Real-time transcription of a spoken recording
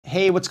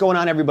Hey, what's going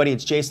on everybody?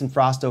 It's Jason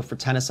Frausto for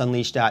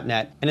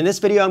TennisUnleashed.net. And in this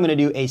video, I'm going to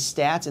do a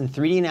stats and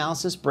 3D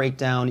analysis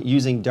breakdown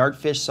using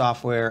Dartfish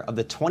software of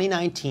the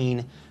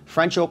 2019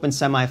 French Open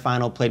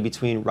semifinal played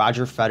between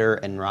Roger Federer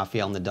and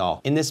Rafael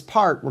Nadal. In this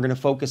part, we're going to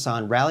focus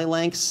on rally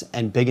lengths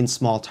and big and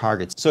small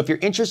targets. So if you're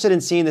interested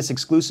in seeing this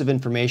exclusive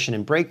information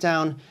and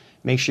breakdown,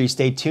 make sure you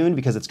stay tuned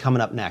because it's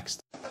coming up next.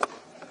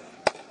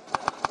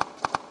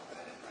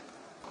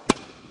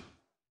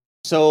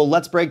 So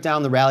let's break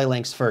down the rally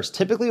lengths first.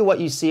 Typically what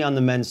you see on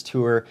the men's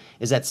tour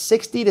is that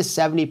 60 to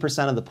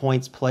 70% of the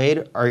points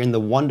played are in the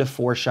 1 to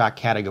 4 shot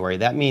category.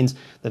 That means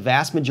the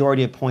vast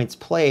majority of points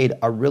played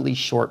are really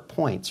short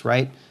points,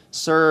 right?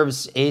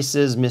 Serves,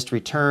 aces, missed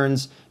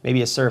returns,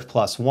 maybe a serve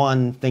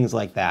 +1, things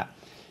like that.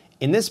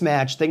 In this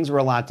match, things were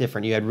a lot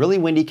different. You had really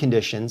windy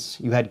conditions,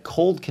 you had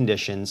cold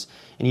conditions,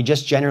 and you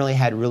just generally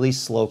had really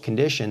slow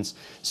conditions.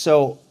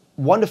 So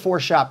 1 to 4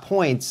 shot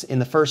points in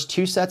the first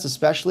 2 sets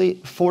especially,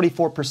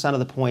 44% of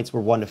the points were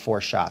 1 to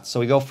 4 shots. So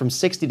we go from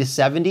 60 to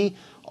 70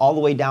 all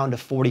the way down to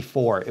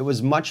 44. It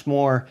was much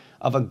more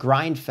of a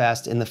grind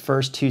fest in the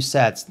first 2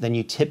 sets than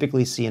you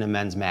typically see in a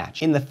men's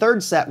match. In the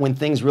third set, when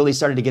things really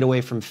started to get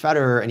away from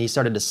Federer and he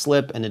started to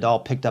slip and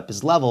Nadal picked up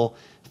his level,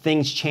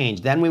 things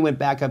changed. Then we went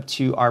back up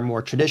to our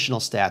more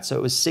traditional stats. So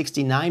it was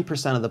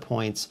 69% of the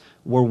points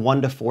were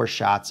 1 to 4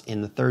 shots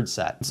in the third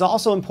set. It's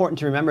also important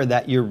to remember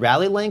that your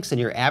rally lengths and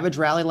your average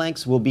rally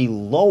lengths will be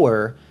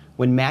lower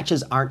when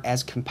matches aren't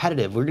as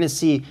competitive. We're going to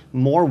see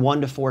more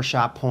 1 to 4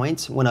 shot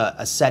points when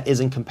a set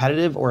isn't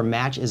competitive or a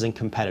match isn't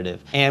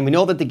competitive. And we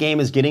know that the game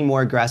is getting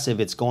more aggressive,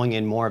 it's going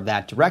in more of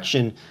that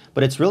direction,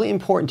 but it's really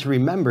important to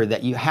remember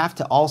that you have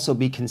to also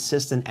be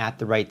consistent at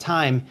the right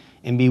time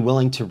and be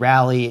willing to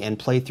rally and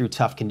play through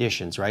tough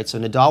conditions, right? So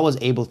Nadal was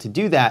able to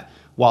do that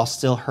while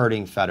still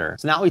hurting Federer.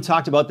 So now we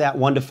talked about that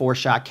 1 to 4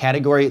 shot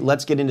category.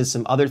 Let's get into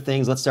some other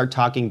things. Let's start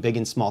talking big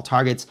and small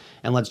targets,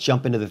 and let's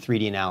jump into the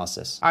 3D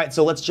analysis. All right,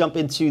 so let's jump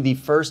into the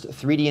first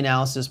 3D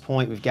analysis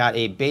point. We've got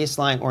a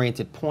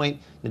baseline-oriented point.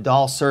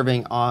 Nadal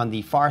serving on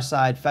the far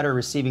side, Federer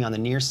receiving on the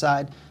near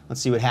side.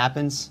 Let's see what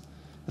happens.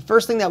 The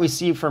first thing that we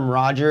see from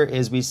Roger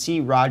is we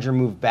see Roger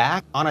move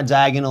back on a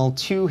diagonal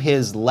to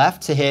his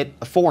left to hit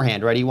a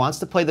forehand, right? He wants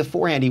to play the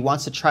forehand. He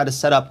wants to try to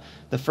set up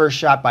the first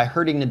shot by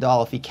hurting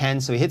Nadal if he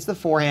can. So he hits the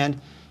forehand.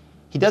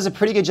 He does a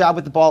pretty good job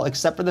with the ball,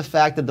 except for the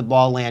fact that the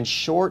ball lands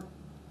short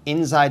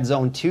inside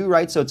zone 2,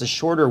 right? So it's a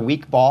shorter,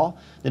 weak ball.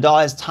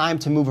 Nadal has time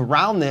to move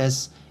around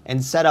this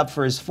and set up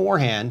for his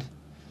forehand.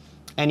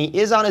 And he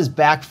is on his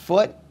back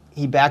foot.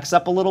 He backs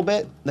up a little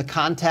bit. The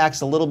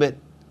contact's a little bit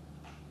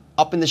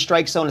up in the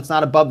strike zone. It's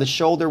not above the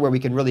shoulder where we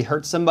can really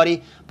hurt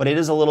somebody, but it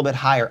is a little bit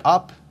higher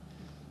up.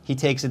 He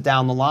takes it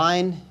down the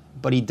line,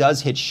 but he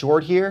does hit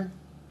short here.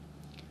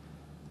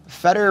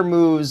 Federer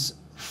moves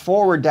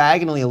forward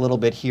diagonally a little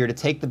bit here to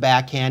take the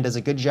backhand, does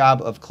a good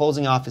job of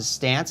closing off his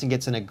stance and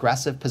gets an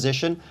aggressive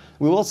position.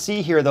 We will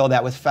see here though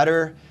that with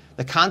Federer,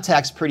 the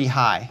contact's pretty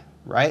high,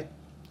 right?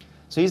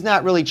 So he's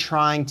not really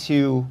trying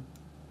to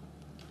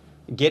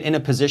get in a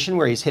position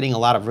where he's hitting a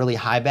lot of really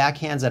high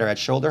backhands that are at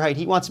shoulder height.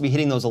 He wants to be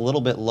hitting those a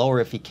little bit lower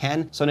if he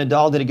can. So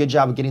Nadal did a good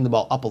job of getting the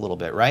ball up a little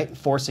bit, right?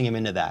 Forcing him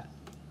into that.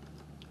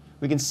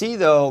 We can see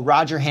though,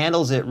 Roger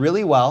handles it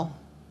really well.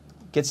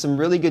 Gets some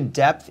really good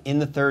depth in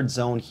the third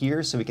zone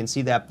here. So we can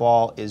see that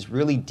ball is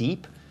really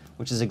deep,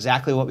 which is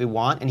exactly what we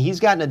want. And he's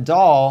got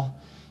Nadal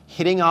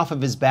hitting off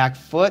of his back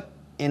foot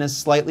in a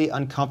slightly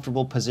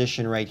uncomfortable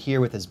position right here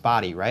with his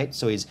body, right?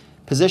 So he's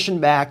positioned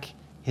back,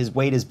 his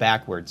weight is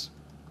backwards.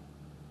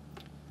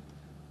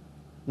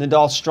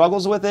 Nadal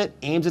struggles with it,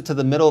 aims it to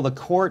the middle of the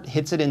court,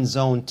 hits it in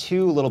zone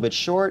 2, a little bit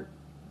short.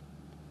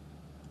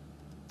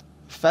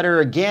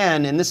 Federer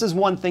again, and this is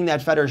one thing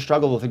that Federer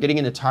struggled with. We're getting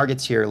into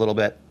targets here a little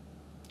bit.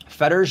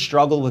 Federer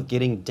struggled with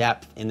getting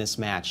depth in this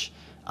match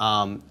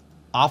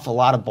off a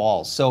lot of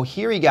balls. So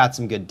here he got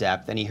some good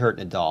depth and he hurt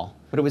Nadal.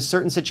 But it was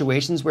certain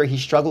situations where he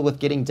struggled with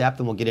getting depth,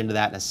 and we'll get into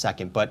that in a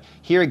second. But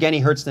here again, he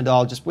hurts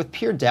Nadal just with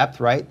pure depth,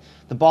 right?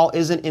 The ball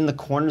isn't in the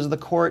corners of the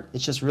court.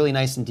 It's just really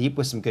nice and deep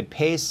with some good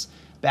pace.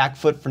 Back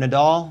foot for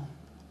Nadal.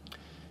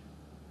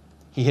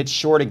 He hits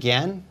short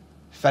again.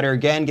 Federer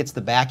again gets the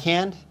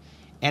backhand.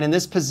 And in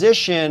this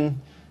position,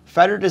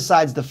 Federer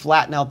decides to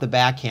flatten out the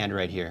backhand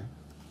right here.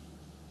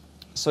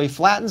 So he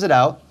flattens it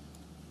out.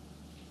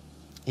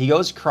 He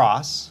goes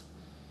cross.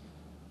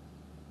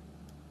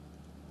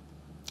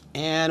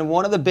 And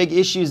one of the big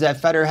issues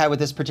that Federer had with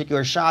this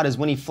particular shot is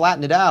when he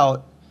flattened it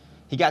out,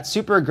 he got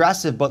super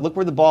aggressive, but look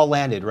where the ball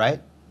landed, right?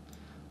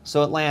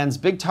 So it lands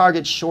big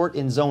target short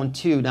in zone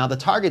 2. Now the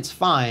target's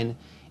fine.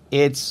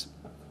 It's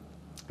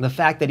the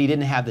fact that he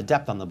didn't have the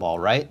depth on the ball,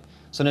 right?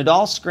 So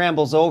Nadal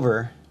scrambles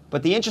over.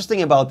 But the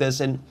interesting about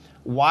this and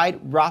why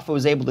Rafa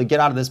was able to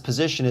get out of this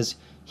position is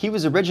he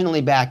was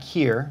originally back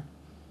here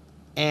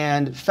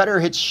and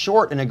Federer hits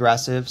short and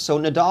aggressive. So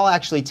Nadal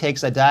actually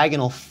takes a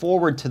diagonal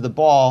forward to the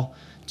ball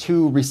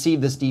to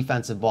receive this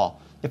defensive ball.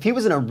 If he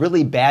was in a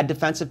really bad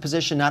defensive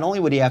position, not only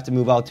would he have to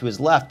move out to his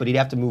left, but he'd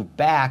have to move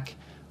back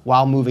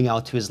while moving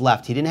out to his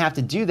left. He didn't have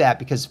to do that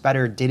because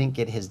Federer didn't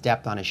get his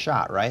depth on his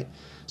shot, right?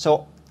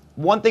 So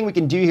one thing we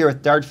can do here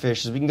with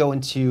Dartfish is we can go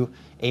into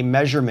a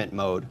measurement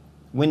mode.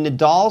 When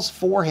Nadal's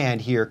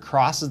forehand here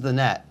crosses the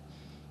net,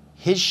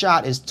 his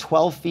shot is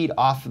 12 feet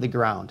off of the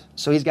ground.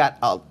 So he's got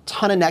a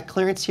ton of net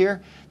clearance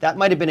here. That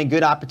might have been a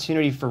good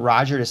opportunity for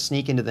Roger to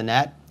sneak into the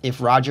net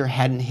if Roger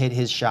hadn't hit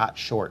his shot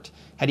short.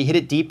 Had he hit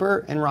it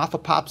deeper and Rafa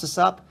pops this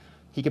up,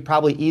 he could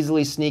probably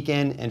easily sneak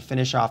in and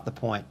finish off the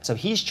point. So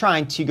he's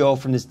trying to go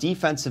from this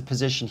defensive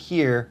position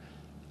here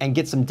and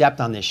get some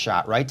depth on this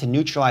shot, right, to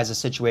neutralize the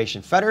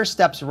situation. Federer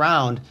steps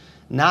around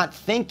not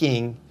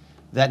thinking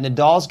that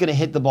Nadal's going to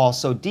hit the ball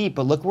so deep,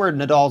 but look where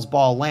Nadal's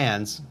ball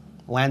lands.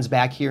 Lands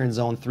back here in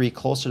zone 3,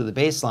 closer to the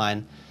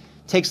baseline.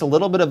 Takes a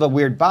little bit of a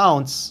weird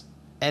bounce,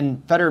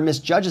 and Federer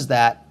misjudges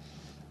that.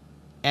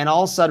 And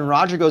all of a sudden,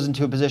 Roger goes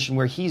into a position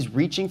where he's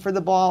reaching for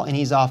the ball, and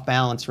he's off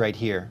balance right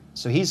here.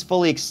 So he's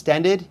fully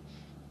extended,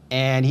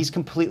 and he's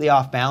completely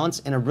off balance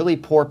in a really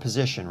poor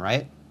position,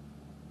 right?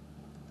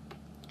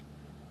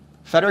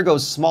 Federer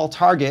goes small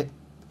target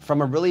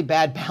from a really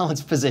bad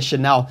balance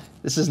position. Now,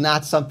 this is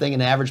not something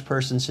an average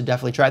person should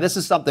definitely try. This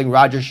is something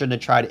Roger shouldn't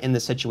have tried in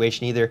this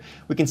situation either.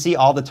 We can see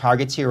all the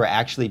targets here are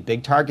actually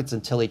big targets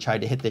until he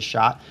tried to hit this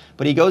shot.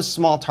 But he goes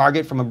small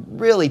target from a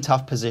really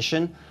tough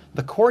position.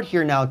 The court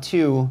here now,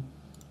 too,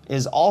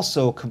 is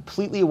also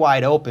completely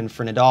wide open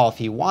for Nadal. If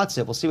he wants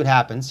it, we'll see what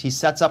happens. He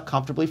sets up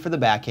comfortably for the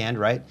backhand,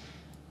 right?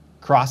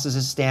 Crosses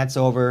his stance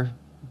over,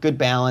 good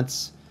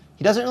balance.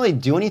 He doesn't really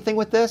do anything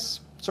with this.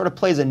 Sort of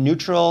plays a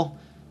neutral,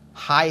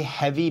 high,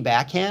 heavy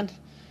backhand.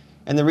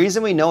 And the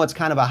reason we know it's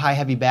kind of a high,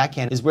 heavy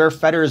backhand is where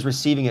Federer is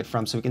receiving it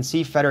from. So we can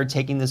see Federer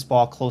taking this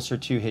ball closer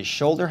to his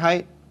shoulder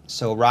height.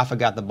 So Rafa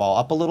got the ball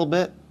up a little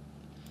bit.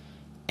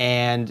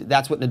 And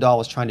that's what Nadal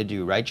was trying to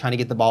do, right? Trying to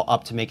get the ball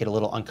up to make it a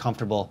little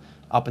uncomfortable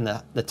up in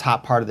the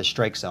top part of the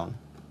strike zone.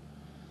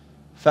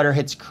 Federer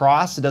hits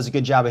cross. It does a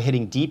good job of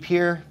hitting deep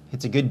here.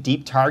 Hits a good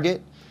deep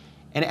target.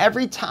 And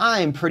every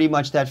time, pretty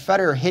much, that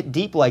Federer hit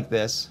deep like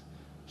this,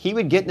 he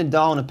would get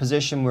Nadal in a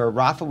position where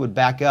Rafa would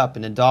back up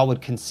and Nadal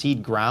would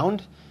concede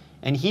ground,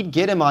 and he'd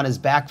get him on his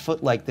back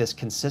foot like this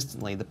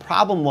consistently. The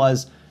problem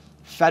was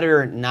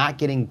Federer not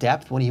getting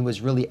depth when he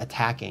was really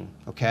attacking,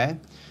 okay?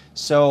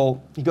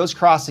 So he goes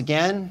cross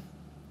again,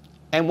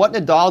 and what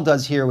Nadal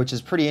does here, which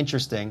is pretty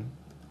interesting,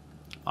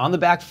 on the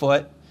back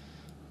foot,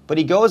 but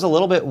he goes a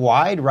little bit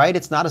wide, right?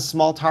 It's not a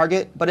small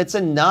target, but it's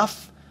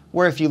enough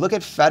where if you look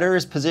at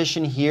Federer's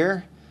position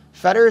here,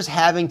 Federer's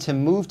having to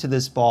move to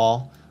this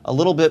ball a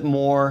little bit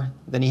more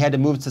than he had to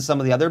move to some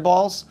of the other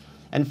balls.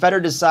 And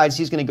Federer decides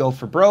he's going to go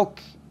for broke,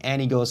 and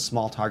he goes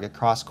small target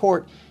cross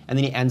court, and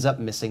then he ends up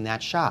missing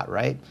that shot,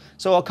 right?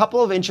 So a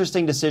couple of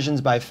interesting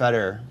decisions by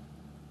Federer.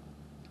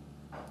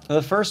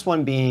 The first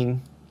one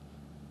being,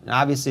 and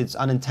obviously it's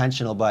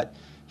unintentional, but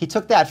he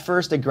took that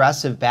first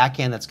aggressive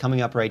backhand that's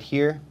coming up right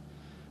here,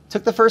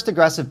 took the first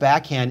aggressive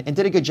backhand and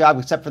did a good job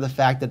except for the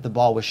fact that the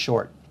ball was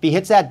short. If he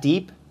hits that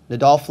deep,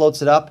 Nadal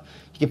floats it up,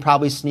 he could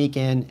probably sneak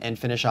in and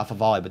finish off a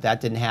volley, but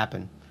that didn't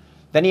happen.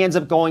 Then he ends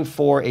up going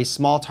for a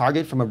small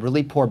target from a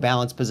really poor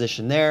balance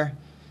position there.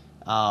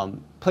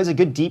 Plays a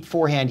good deep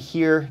forehand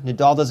here.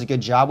 Nadal does a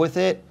good job with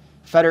it.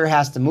 Federer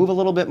has to move a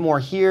little bit more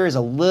here, is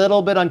a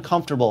little bit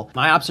uncomfortable.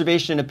 My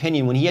observation and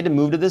opinion, when he had to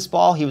move to this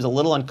ball, he was a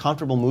little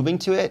uncomfortable moving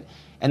to it,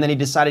 and then he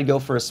decided to go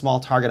for a small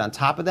target on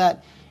top of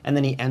that, and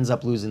then he ends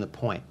up losing the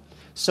point.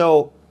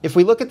 So if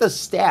we look at the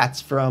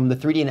stats from the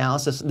 3D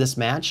analysis of this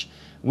match,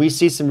 we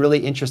see some really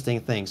interesting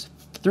things.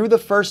 Through the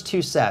first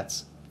two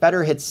sets,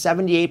 Federer hit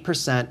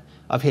 78%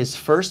 of his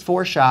first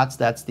four shots.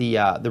 That's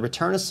the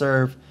return of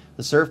serve,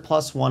 the serve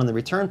 +1, and the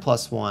return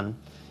 +1,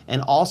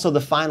 and also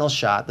the final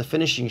shot, the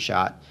finishing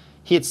shot.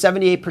 He hit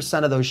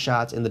 78% of those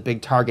shots in the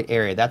big target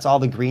area. That's all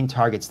the green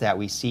targets that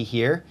we see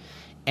here.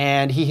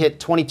 And he hit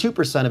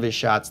 22% of his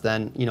shots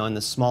then, in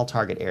the small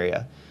target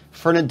area.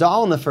 For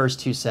Nadal in the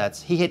first two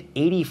sets, he hit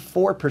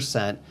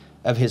 84%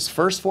 of his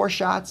first four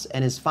shots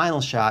and his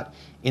final shot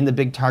in the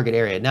big target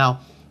area. Now,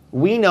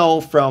 we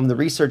know from the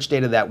research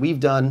data that we've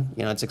done,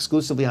 it's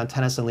exclusively on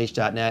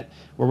tennisunleashed.net,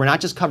 where we're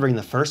not just covering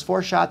the first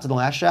four shots and the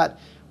last shot,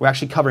 we're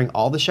actually covering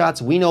all the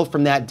shots. We know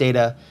from that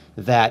data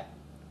that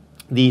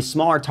the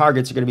smaller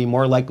targets are going to be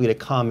more likely to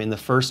come in the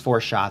first four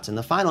shots, and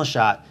the final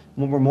shot,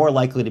 when we're more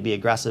likely to be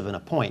aggressive in a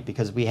point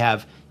because we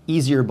have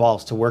easier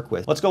balls to work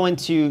with. Let's go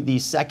into the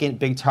second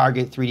big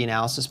target 3D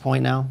analysis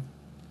point now.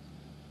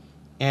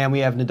 And we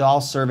have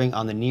Nadal serving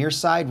on the near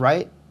side,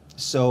 right?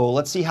 So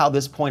let's see how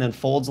this point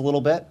unfolds a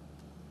little bit.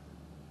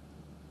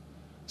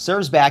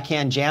 Serves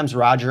backhand, jams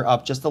Roger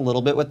up just a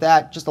little bit with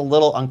that. Just a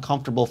little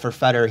uncomfortable for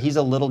Federer. He's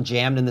a little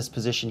jammed in this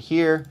position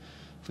here.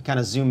 If we kind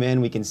of zoom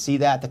in, we can see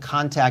that. The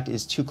contact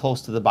is too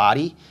close to the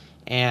body.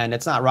 And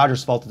it's not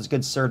Roger's fault. It's a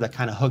good serve that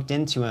kind of hooked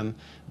into him.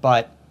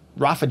 But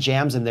Rafa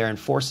jams him there and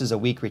forces a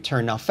weak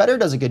return. Now, Federer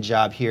does a good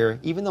job here.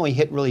 Even though he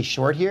hit really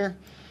short here,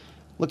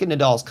 look at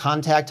Nadal's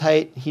contact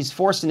height. He's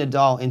forcing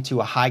Nadal into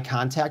a high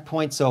contact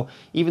point. So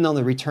even though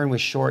the return was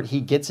short, he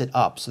gets it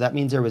up. So that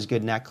means there was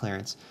good net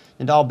clearance.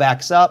 Nadal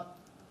backs up,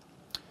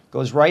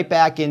 goes right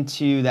back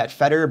into that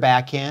Federer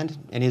backhand.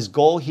 And his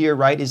goal here,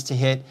 right, is to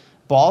hit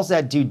balls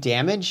that do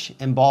damage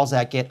and balls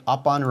that get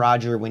up on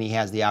Roger when he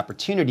has the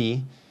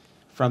opportunity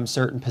from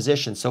certain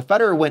positions. So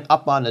Federer went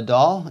up on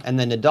Nadal, and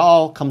then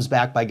Nadal comes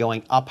back by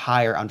going up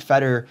higher on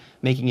Federer,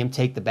 making him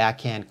take the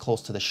backhand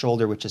close to the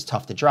shoulder, which is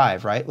tough to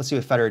drive, right? Let's see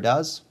what Federer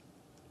does.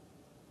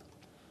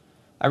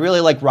 I really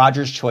like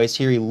Roger's choice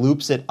here. He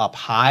loops it up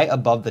high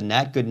above the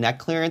net, good net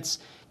clearance.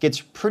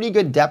 Gets pretty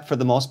good depth for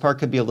the most part,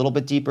 could be a little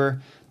bit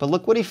deeper. But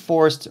look what he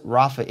forced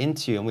Rafa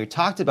into, and we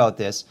talked about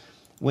this.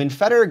 When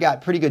Federer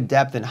got pretty good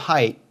depth and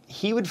height,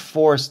 he would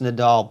force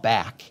Nadal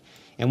back.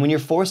 And when you're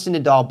forcing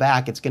Nadal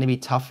back, it's going to be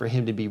tough for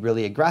him to be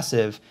really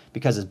aggressive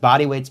because his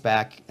body weight's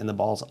back and the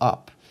ball's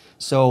up.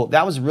 So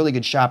that was a really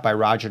good shot by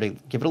Roger to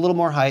give it a little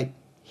more height,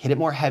 hit it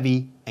more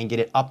heavy, and get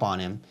it up on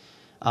him.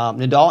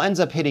 Nadal ends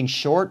up hitting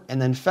short,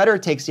 and then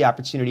Federer takes the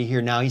opportunity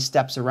here. Now he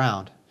steps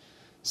around.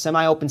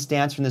 Semi-open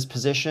stance from this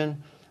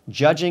position.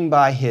 Judging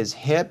by his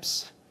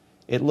hips,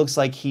 it looks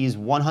like he's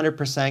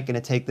 100% going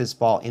to take this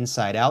ball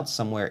inside out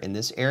somewhere in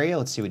this area.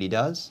 Let's see what he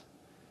does.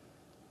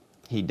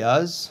 He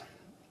does.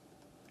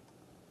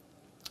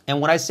 And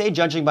when I say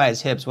judging by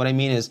his hips, what I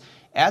mean is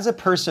as a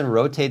person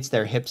rotates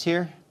their hips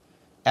here,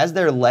 as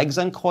their legs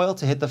uncoil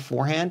to hit the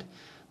forehand,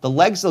 the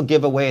legs will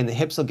give away and the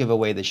hips will give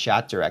away the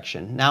shot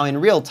direction. Now in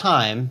real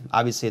time,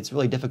 obviously it's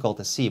really difficult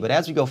to see, but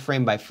as we go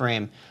frame by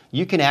frame,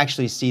 you can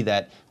actually see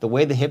that the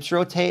way the hips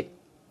rotate,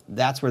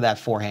 that's where that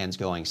forehand's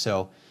going.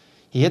 So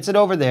he hits it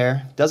over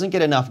there, doesn't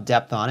get enough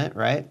depth on it,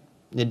 right?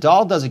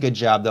 Nadal does a good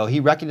job though. He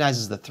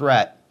recognizes the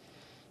threat.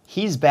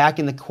 He's back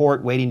in the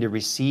court waiting to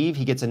receive.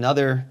 He gets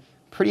another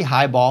pretty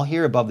high ball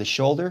here above the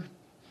shoulder.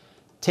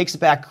 Takes it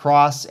back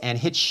cross and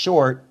hits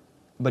short,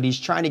 but he's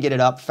trying to get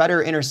it up.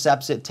 Federer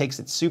intercepts it, takes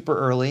it super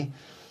early.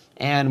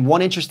 And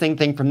one interesting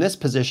thing from this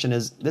position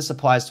is this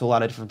applies to a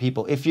lot of different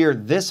people. If you're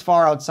this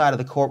far outside of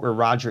the court where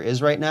Roger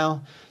is right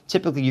now,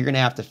 typically you're going to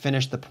have to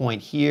finish the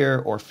point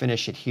here or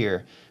finish it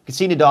here. You can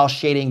see Nadal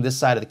shading this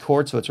side of the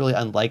court, so it's really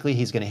unlikely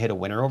he's going to hit a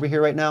winner over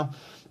here right now.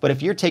 But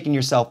if you're taking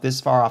yourself this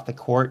far off the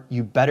court,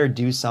 you better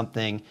do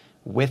something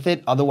with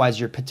it. Otherwise,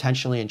 you're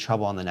potentially in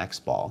trouble on the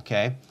next ball,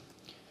 okay?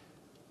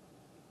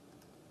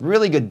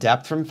 Really good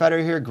depth from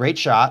Federer here. Great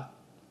shot.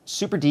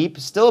 Super deep.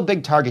 Still a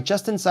big target.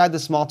 Just inside the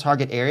small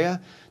target area.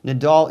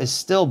 Nadal is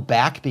still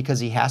back because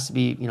he has to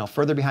be,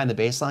 further behind the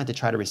baseline to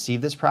try to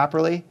receive this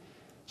properly.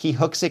 He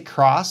hooks it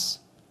cross.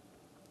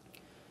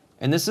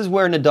 And this is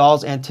where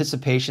Nadal's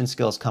anticipation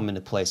skills come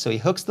into play. So he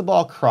hooks the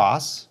ball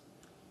cross,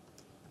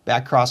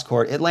 back cross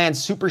court. It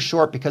lands super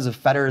short because of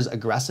Federer's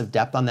aggressive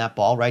depth on that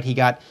ball, right? He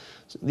got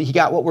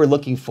what we're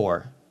looking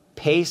for.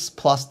 Pace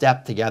plus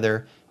depth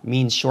together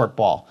means short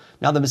ball.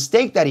 Now the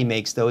mistake that he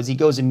makes though is he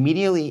goes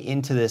immediately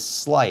into this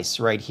slice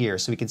right here.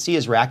 So we can see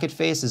his racket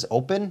face is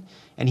open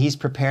and he's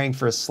preparing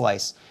for a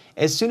slice.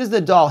 As soon as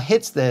Nadal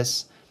hits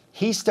this,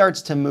 he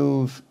starts to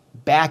move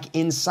back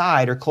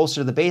inside or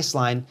closer to the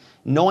baseline,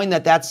 knowing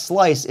that that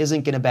slice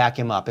isn't going to back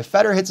him up. If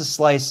Federer hits a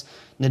slice,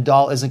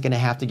 Nadal isn't going to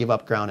have to give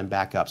up ground and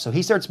back up. So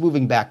he starts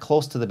moving back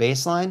close to the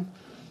baseline,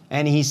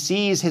 and he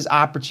sees his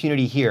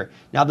opportunity here.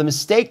 Now the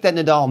mistake that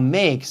Nadal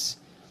makes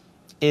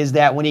is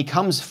that when he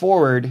comes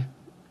forward,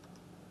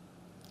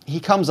 he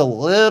comes a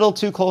little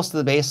too close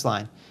to the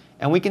baseline.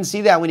 And we can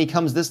see that when he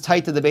comes this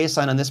tight to the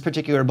baseline on this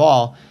particular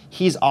ball,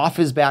 he's off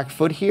his back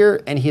foot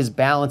here and his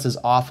balance is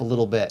off a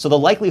little bit. So the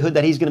likelihood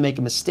that he's going to make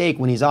a mistake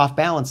when he's off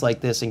balance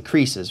like this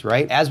increases,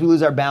 right? As we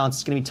lose our balance,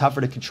 it's going to be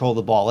tougher to control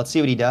the ball. Let's see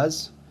what he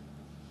does.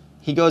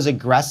 He goes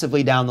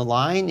aggressively down the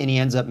line and he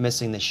ends up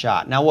missing the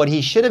shot. Now what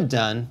he should have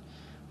done,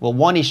 well,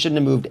 one, he shouldn't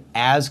have moved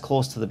as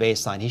close to the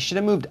baseline. He should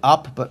have moved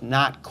up, but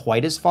not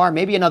quite as far,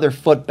 maybe another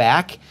foot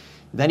back.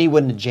 Then he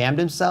wouldn't have jammed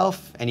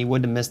himself and he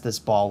wouldn't have missed this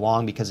ball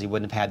long because he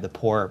wouldn't have had the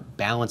poor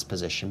balance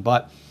position.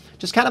 But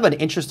just kind of an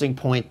interesting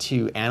point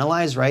to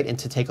analyze, right, and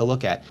to take a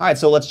look at. All right,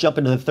 so let's jump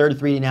into the third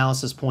 3D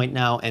analysis point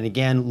now. And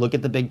again, look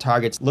at the big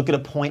targets, look at a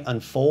point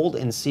unfold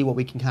and see what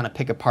we can kind of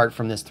pick apart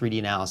from this 3D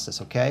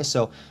analysis, okay?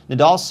 So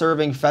Nadal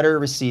serving, Federer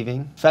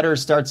receiving. Federer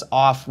starts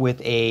off with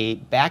a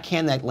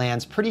backhand that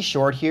lands pretty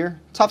short here.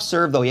 Tough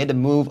serve, though. He had to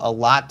move a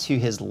lot to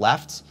his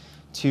left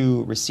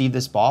to receive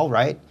this ball,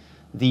 right?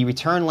 The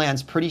return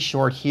lands pretty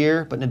short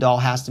here, but Nadal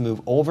has to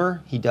move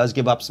over. He does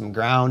give up some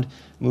ground,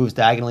 moves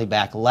diagonally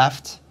back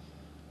left.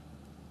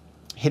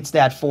 Hits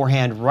that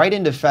forehand right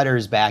into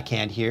Federer's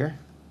backhand here.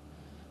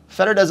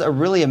 Federer does a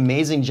really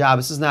amazing job.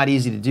 This is not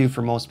easy to do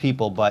for most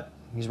people, but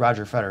he's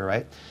Roger Federer,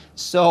 right?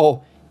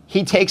 So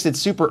he takes it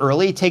super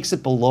early, takes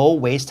it below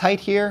waist height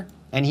here,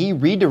 and he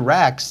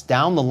redirects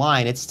down the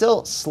line. It's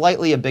still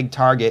slightly a big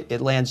target.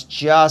 It lands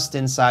just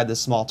inside the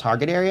small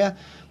target area,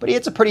 but he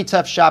hits a pretty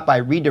tough shot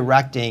by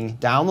redirecting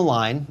down the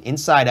line,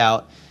 inside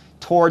out,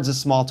 towards a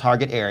small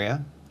target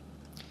area.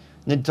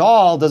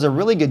 Nadal does a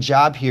really good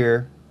job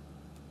here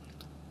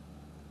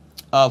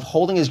of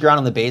holding his ground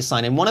on the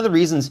baseline. And one of the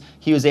reasons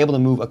he was able to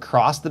move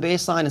across the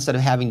baseline instead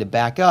of having to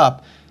back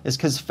up is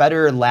because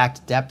Federer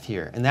lacked depth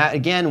here. And that,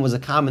 again, was a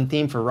common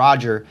theme for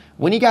Roger.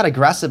 When he got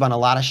aggressive on a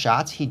lot of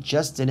shots, he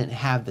just didn't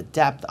have the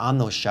depth on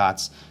those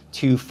shots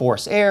to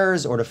force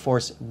errors or to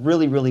force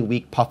really, really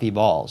weak, puffy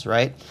balls,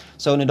 right?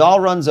 So Nadal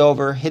runs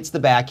over, hits the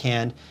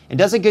backhand, and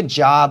does a good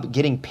job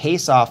getting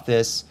pace off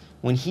this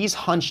when he's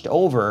hunched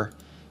over.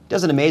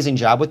 Does an amazing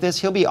job with this.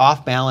 He'll be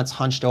off balance,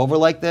 hunched over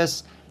like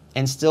this,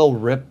 and still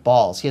rip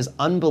balls. He has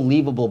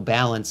unbelievable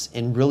balance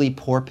in really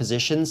poor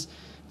positions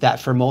that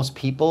for most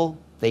people,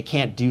 they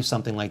can't do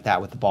something like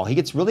that with the ball. He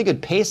gets really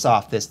good pace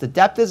off this. The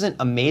depth isn't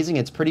amazing,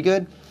 it's pretty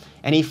good.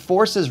 And he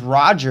forces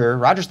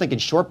Roger's thinking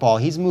short ball,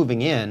 he's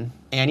moving in,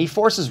 and he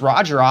forces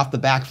Roger off the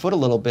back foot a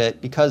little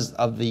bit because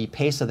of the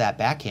pace of that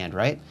backhand,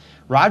 right?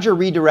 Roger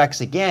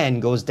redirects again,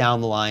 goes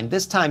down the line.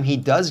 This time he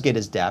does get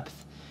his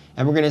depth.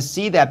 And we're going to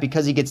see that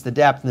because he gets the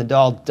depth,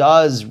 Nadal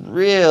does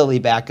really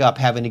back up,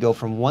 having to go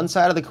from one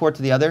side of the court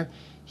to the other.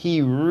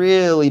 He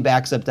really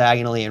backs up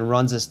diagonally and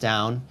runs us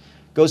down.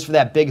 Goes for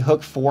that big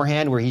hook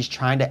forehand where he's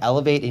trying to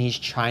elevate and he's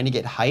trying to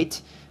get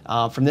height.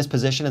 From this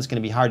position, it's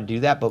going to be hard to do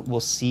that, but we'll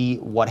see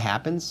what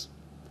happens.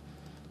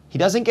 He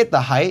doesn't get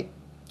the height,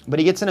 but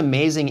he gets an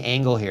amazing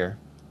angle here.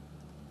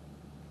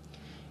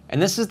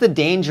 And this is the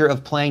danger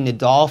of playing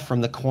Nadal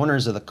from the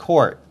corners of the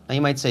court. Now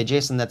you might say,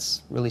 Jason,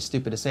 that's really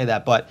stupid to say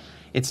that, but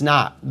it's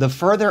not. The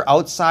further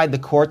outside the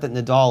court that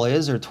Nadal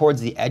is, or towards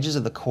the edges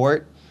of the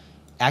court,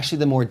 actually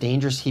the more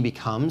dangerous he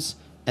becomes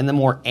and the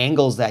more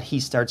angles that he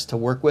starts to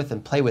work with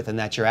and play with and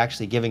that you're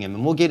actually giving him.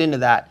 And we'll get into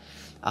that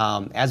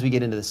as we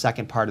get into the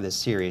second part of this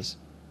series.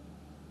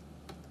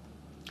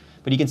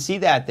 But you can see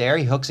that there.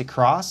 He hooks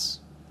across.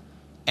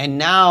 And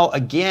now,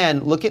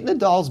 again, look at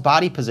Nadal's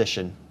body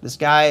position. This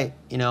guy,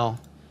 you know,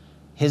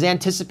 his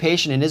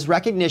anticipation and his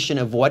recognition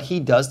of what he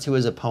does to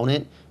his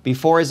opponent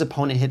before his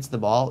opponent hits the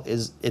ball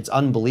it's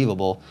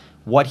unbelievable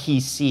what he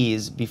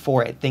sees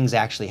before things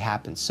actually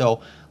happen.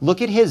 So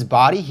look at his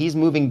body. He's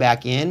moving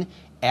back in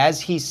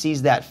as he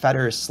sees that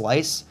Federer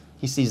slice.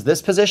 He sees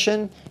this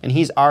position and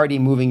he's already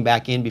moving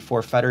back in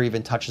before Federer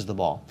even touches the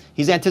ball.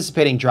 He's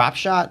anticipating drop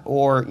shot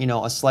or, you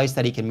know, a slice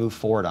that he can move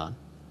forward on.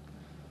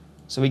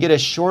 So we get a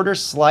shorter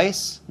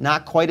slice,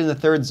 not quite in the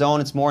third zone.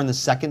 It's more in the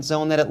second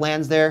zone that it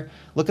lands there.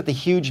 Look at the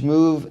huge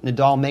move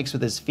Nadal makes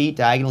with his feet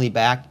diagonally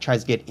back,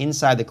 tries to get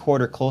inside the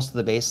court or close to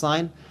the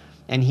baseline.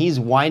 And he's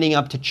winding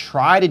up to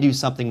try to do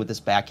something with this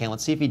backhand.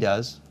 Let's see if he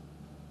does.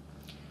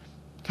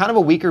 Kind of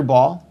a weaker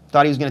ball.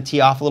 Thought he was going to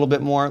tee off a little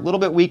bit more. A little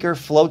bit weaker,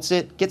 floats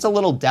it. Gets a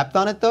little depth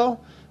on it though,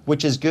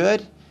 which is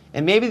good.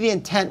 And maybe the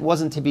intent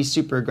wasn't to be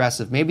super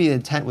aggressive. Maybe the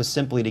intent was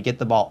simply to get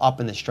the ball up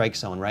in the strike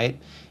zone, right?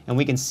 And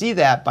we can see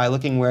that by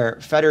looking where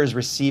Federer is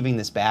receiving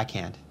this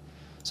backhand.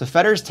 So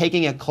Federer's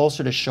taking it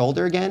closer to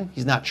shoulder again.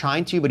 He's not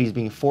trying to, but he's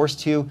being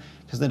forced to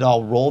because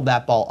Nadal rolled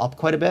that ball up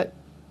quite a bit.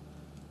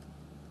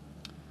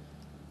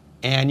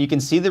 And you can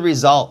see the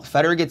result.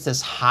 Federer gets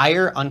this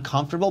higher,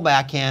 uncomfortable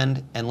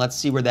backhand, and let's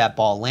see where that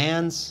ball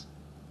lands.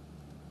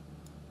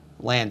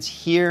 Lands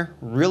here,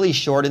 really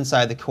short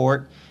inside the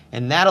court.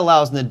 And that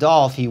allows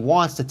Nadal, if he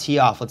wants to tee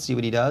off, let's see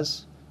what he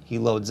does. He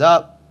loads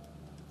up,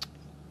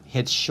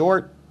 hits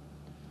short,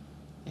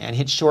 and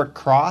hits short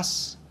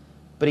cross.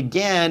 But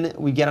again,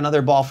 we get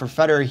another ball for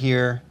Federer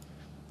here.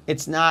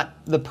 It's not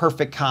the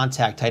perfect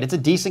contact height. It's a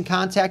decent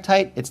contact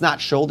height. It's not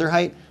shoulder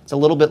height. It's a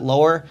little bit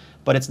lower,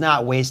 but it's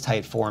not waist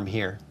height for him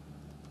here.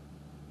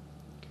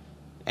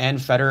 And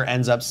Federer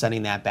ends up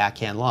sending that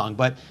backhand long.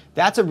 But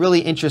that's a really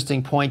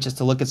interesting point just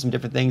to look at some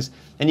different things.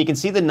 And you can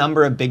see the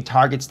number of big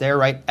targets there,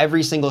 right?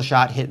 Every single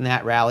shot hit in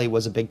that rally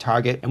was a big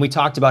target. And we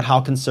talked about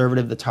how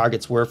conservative the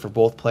targets were for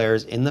both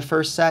players in the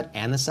first set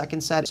and the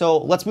second set. So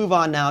let's move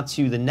on now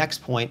to the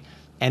next point.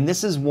 And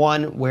this is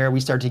one where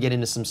we start to get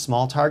into some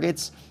small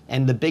targets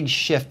and the big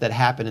shift that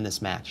happened in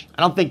this match.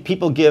 I don't think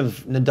people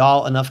give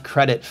Nadal enough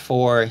credit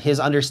for his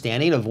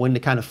understanding of when to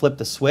kind of flip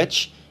the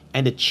switch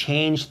and to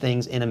change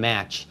things in a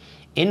match.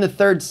 In the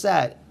third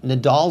set,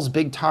 Nadal's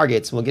big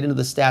targets, and we'll get into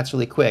the stats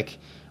really quick,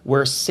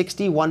 were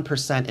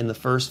 61% in the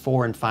first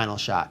four and final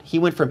shot. He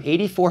went from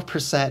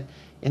 84%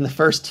 in the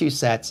first two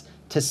sets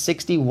to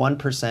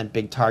 61%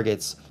 big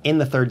targets in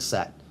the third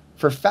set.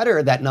 For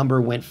Federer, that number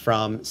went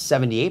from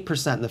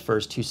 78% in the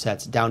first two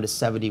sets down to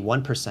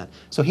 71%.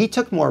 So he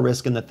took more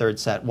risk in the third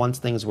set once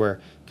things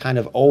were kind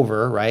of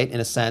over, right, in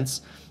a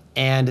sense.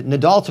 And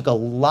Nadal took a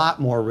lot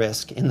more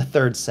risk in the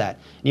third set.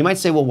 And you might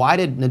say, well, why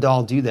did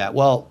Nadal do that?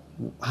 Well,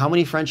 how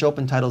many French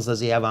Open titles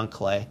does he have on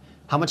clay?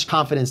 How much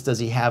confidence does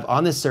he have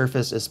on this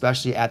surface,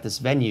 especially at this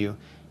venue?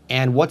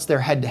 And what's their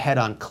head-to-head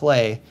on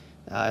clay,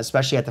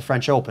 especially at the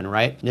French Open,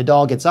 right?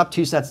 Nadal gets up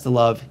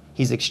 2-0.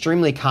 He's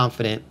extremely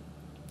confident.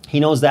 He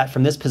knows that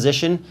from this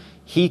position,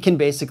 he can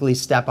basically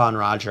step on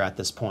Roger at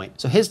this point.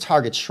 So his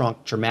target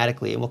shrunk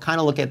dramatically, and we'll kind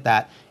of look at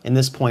that in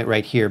this point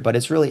right here, but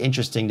it's really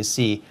interesting to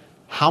see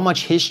how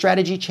much his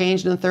strategy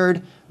changed in the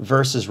third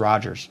versus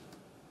Roger's.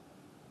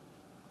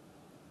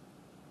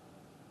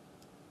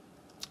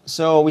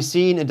 So we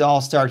see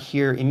Nadal start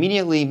here,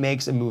 immediately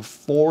makes a move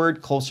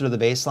forward closer to the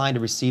baseline to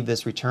receive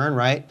this return,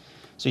 right?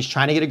 So he's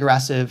trying to get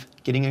aggressive,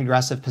 getting an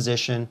aggressive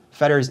position.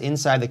 Federer is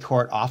inside the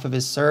court off of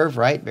his serve,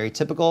 right? Very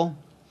typical.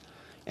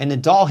 And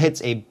Nadal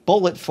hits a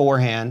bullet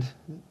forehand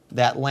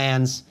that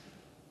lands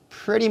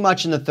pretty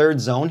much in the third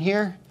zone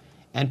here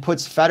and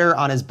puts Federer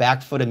on his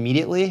back foot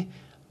immediately,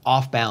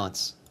 off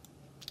balance.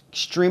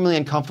 Extremely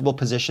uncomfortable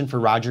position for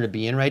Roger to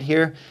be in right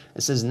here.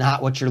 This is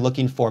not what you're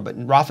looking for, but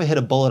Rafa hit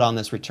a bullet on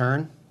this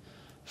return.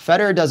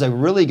 Federer does a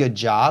really good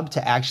job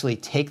to actually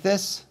take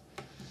this,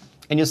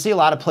 and you'll see a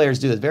lot of players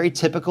do this. Very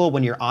typical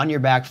when you're on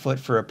your back foot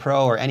for a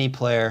pro or any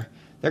player,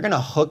 they're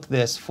gonna hook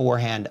this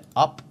forehand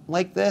up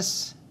like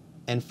this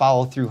and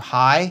follow through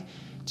high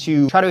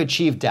to try to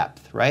achieve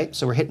depth, right?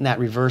 So we're hitting that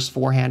reverse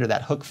forehand or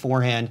that hook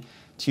forehand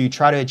to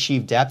try to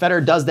achieve depth.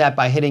 Federer does that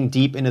by hitting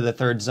deep into the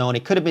third zone.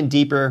 It could have been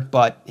deeper,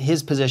 but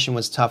his position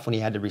was tough when he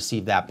had to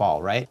receive that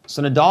ball, right?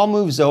 So Nadal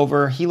moves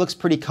over. He looks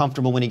pretty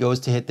comfortable when he goes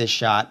to hit this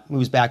shot,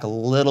 moves back a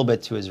little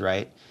bit to his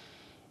right.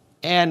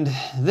 And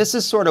this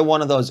is sort of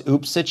one of those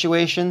oops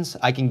situations.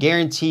 I can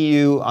guarantee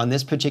you on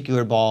this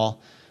particular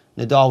ball,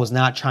 Nadal was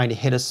not trying to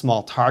hit a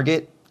small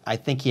target. I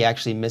think he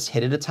actually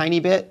mishit it a tiny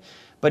bit,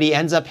 but he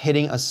ends up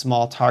hitting a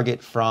small target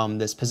from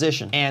this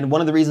position. And one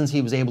of the reasons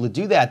he was able to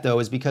do that, though,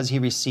 is because he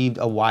received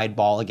a wide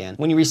ball again.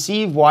 When you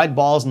receive wide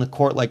balls in the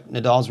court like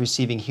Nadal's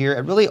receiving here,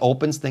 it really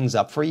opens things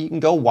up for you. You can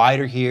go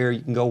wider here,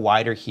 you can go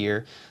wider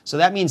here. So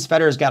that means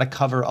Federer's got to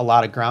cover a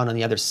lot of ground on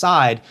the other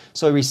side.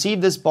 So he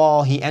received this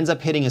ball, he ends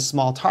up hitting a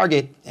small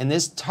target, and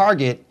this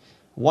target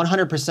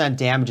 100%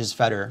 damages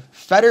Federer.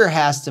 Federer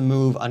has to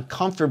move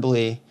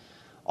uncomfortably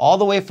all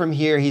the way from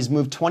here. He's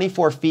moved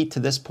 24 feet to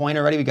this point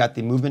already. We got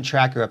the movement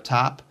tracker up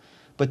top.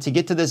 But to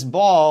get to this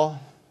ball,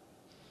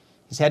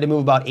 he's had to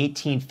move about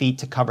 18 feet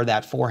to cover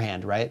that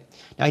forehand, right?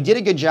 Now, he did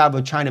a good job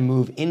of trying to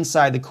move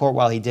inside the court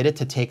while he did it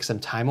to take some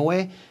time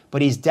away,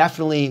 but he's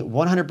definitely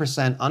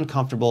 100%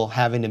 uncomfortable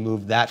having to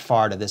move that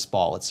far to this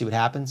ball. Let's see what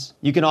happens.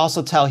 You can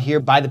also tell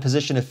here by the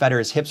position of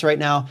Federer's hips right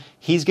now,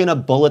 he's gonna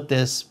bullet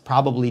this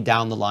probably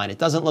down the line. It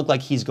doesn't look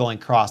like he's going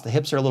cross. The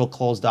hips are a little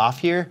closed off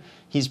here.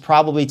 He's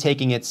probably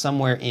taking it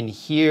somewhere in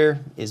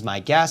here is my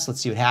guess.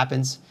 Let's see what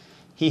happens.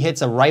 He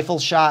hits a rifle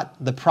shot.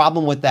 The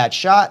problem with that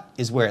shot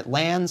is where it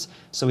lands.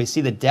 So we see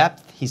the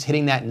depth. He's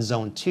hitting that in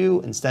zone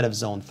 2 instead of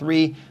zone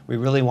 3. We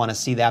really want to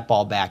see that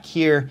ball back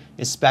here,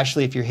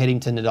 especially if you're hitting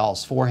to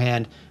Nadal's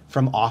forehand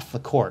from off the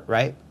court,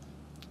 right?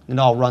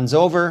 Nadal runs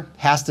over,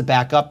 has to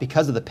back up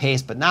because of the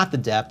pace, but not the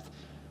depth.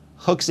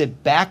 Hooks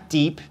it back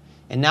deep,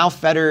 and now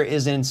Federer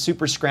is in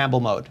super scramble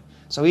mode.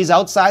 So he's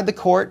outside the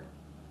court.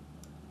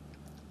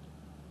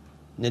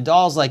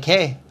 Nadal's like,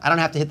 hey, I don't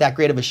have to hit that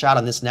great of a shot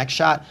on this next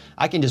shot.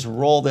 I can just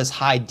roll this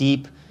high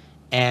deep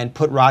and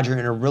put Roger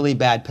in a really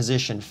bad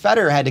position.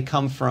 Federer had to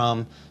come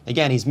from,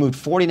 again, he's moved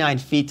 49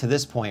 feet to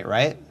this point,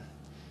 right?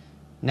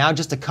 Now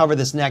just to cover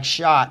this next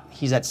shot,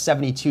 he's at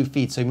 72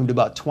 feet, so he moved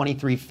about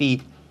 23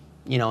 feet,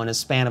 you know, in a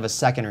span of a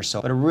second or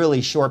so. But a really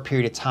short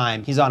period of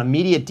time. He's on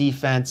immediate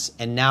defense,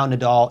 and now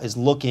Nadal is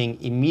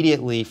looking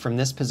immediately from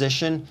this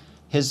position.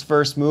 His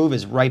first move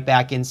is right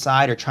back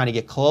inside or trying to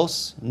get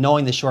close,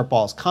 knowing the short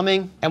ball is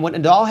coming. And what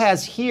Nadal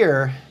has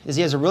here is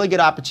he has a really good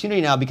opportunity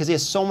now because he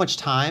has so much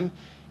time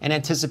and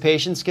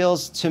anticipation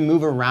skills to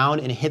move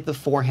around and hit the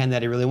forehand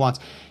that he really wants.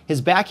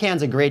 His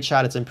backhand's a great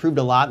shot. It's improved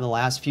a lot in the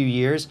last few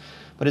years,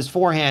 but his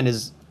forehand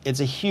it's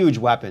a huge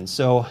weapon.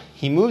 So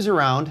he moves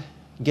around,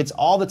 gets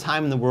all the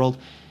time in the world,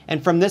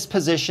 and from this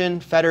position,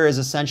 Federer is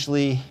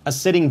essentially a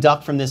sitting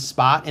duck from this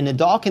spot, and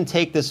Nadal can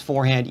take this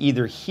forehand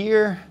either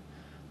here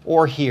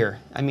or here.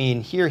 I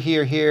mean, here.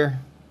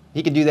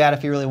 He could do that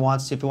if he really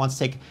wants to. If he wants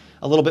to take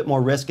a little bit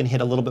more risk and hit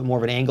a little bit more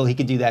of an angle, he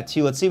could do that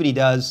too. Let's see what he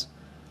does.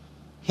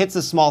 Hits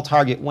a small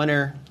target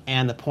winner,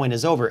 and the point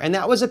is over. And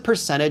that was a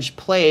percentage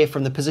play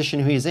from the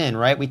position he's in,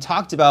 right? We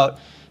talked about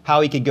how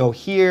he could go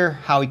here,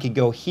 how he could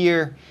go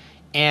here,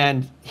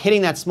 and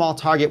hitting that small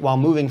target while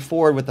moving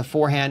forward with the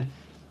forehand.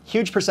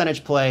 Huge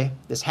percentage play.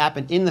 This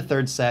happened in the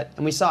third set,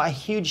 and we saw a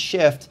huge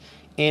shift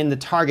in the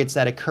targets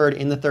that occurred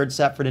in the third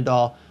set for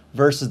Nadal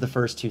versus the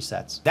first 2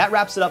 sets. That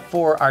wraps it up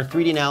for our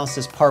 3D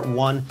analysis part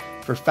 1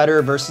 for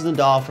Federer versus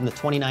Nadal from the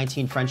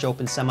 2019 French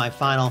Open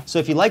semifinal. So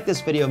if you like this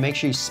video, make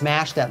sure you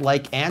smash that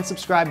like and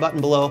subscribe button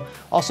below.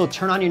 Also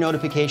turn on your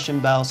notification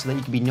bell so that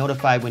you can be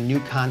notified when new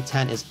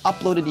content is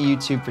uploaded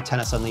to YouTube for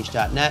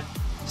tennisunleashed.net.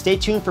 Stay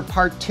tuned for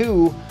part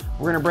 2.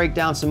 We're gonna break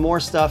down some more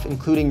stuff,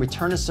 including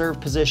return to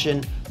serve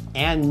position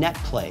and net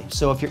play.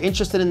 So if you're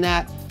interested in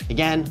that,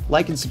 again,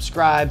 like and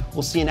subscribe.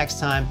 We'll see you next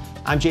time.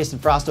 I'm Jason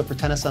Frausto for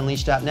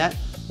tennisunleashed.net.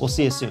 We'll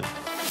see you soon.